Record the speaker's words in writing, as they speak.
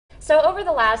So over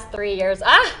the last 3 years,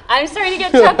 I'm starting to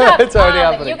get choked up. It's already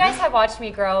happening. You guys have watched me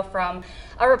grow from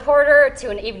a reporter to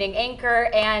an evening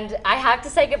anchor, and I have to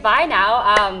say goodbye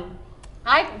now.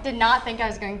 I did not think I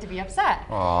was going to be upset.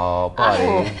 Oh,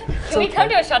 buddy. Can we come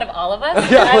to a shot of all of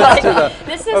us? Yeah, let's do that.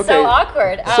 This is so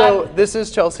awkward. So this is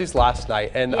Chelsea's last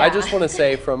night, and I Yeah. just want to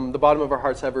say from the bottom of our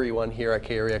hearts, everyone here at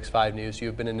KREX 5 News,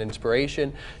 you've been an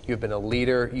inspiration, you've been a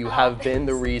leader, you have been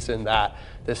the reason that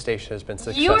this station has been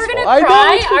successful. You are going to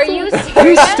cry? Are you serious?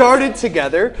 We started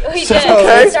together. We so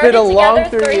did. It's been a long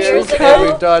 3 years.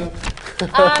 We've done So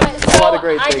a lot of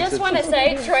great I things. just want to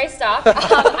say, Troy, stop.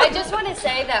 I just want to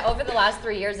say that over the last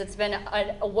 3 years, it's been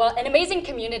an amazing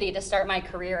community to start my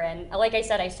career in. Like I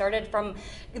said, I started from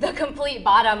the complete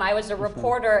bottom. I was a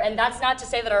reporter, and that's not to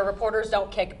say that our reporters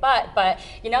don't kick butt, but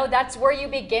you know, that's where you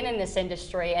begin in this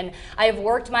industry. And I've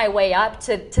worked my way up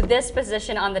to this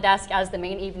position on the desk as the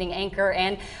main evening anchor,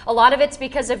 and a lot of it's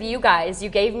because of you guys. You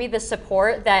gave me the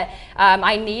support that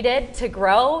I needed to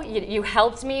grow. You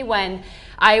helped me when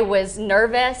I was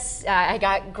nervous. I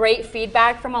got great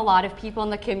feedback from a lot of people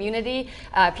in the community.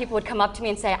 People would come up to me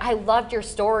and say, I loved your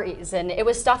stories. And it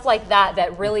was stuff like that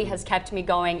that really has kept me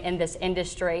going in this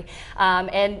industry.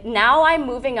 And now I'm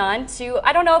moving on to,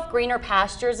 I don't know if greener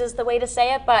pastures is the way to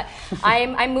say it, but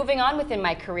I'm moving on within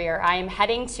my career. I'm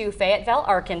heading to Fayetteville,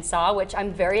 Arkansas, which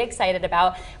I'm very excited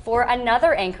about, for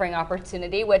another anchoring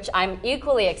opportunity, which I'm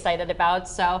equally excited about.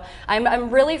 So I'm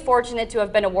really fortunate to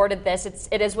have been awarded this.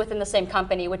 It is within the same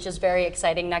company, which is very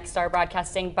exciting, Nexstar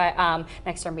Broadcasting, but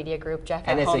Nexstar Media Group, Jeff.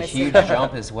 And it's a huge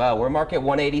jump as well. We're market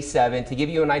 187. To give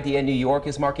you an idea, New York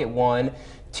is market 1.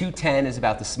 210 is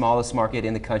about the smallest market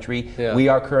in the country. Yeah. We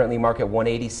are currently market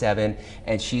 187,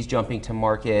 and she's jumping to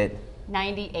market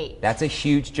 98. That's a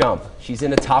huge jump. She's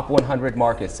in the top 100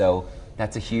 market, so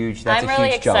that's a huge jump. I'm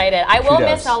really excited. I will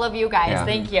miss all of you guys. Yeah.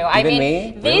 Thank you. Even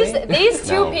me? These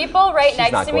two people right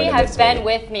next to me have been me.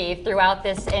 with me throughout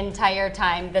this entire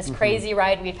time, this crazy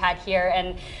ride we've had here,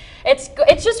 and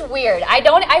it's just weird. I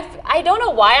don't know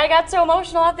why I got so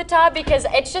emotional at the top, because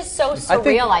it's just so surreal. I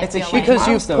feel like. Because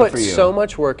you've put so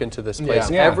much work into this place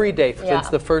every day since Yeah.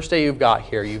 the first day you've got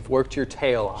here. You've worked your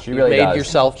tail off. She really you've made does.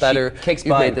 yourself better. Kicks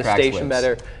you've butt made and the cracks station whips.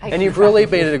 better, and you've really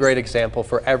made it a great example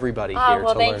for everybody here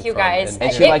well, to thank learn you from. guys.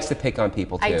 And she likes to pick on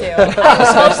people too. I do.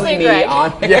 Especially me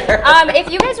on here.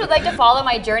 If you guys would like to follow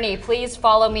my journey, please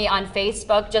follow me on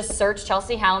Facebook. Just search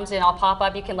Chelsea Helms and I'll pop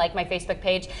up. You can like my Facebook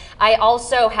page. I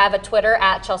also have a Twitter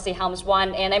at Chelsea Helms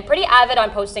 1, and I'm pretty avid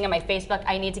on posting on my Facebook.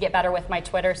 I need to get better with my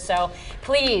Twitter, so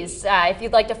please, if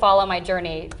you'd like to follow my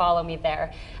journey, follow me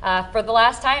there. For the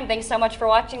last time, thanks so much for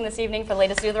watching this evening. For the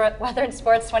latest weather and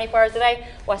sports 24 hours a day,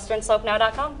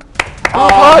 westernslope.now.com.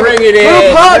 Oh, bring it in.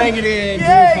 Group hug. Bring it in.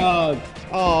 Group hug.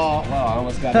 Oh, wow, I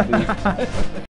almost got to be.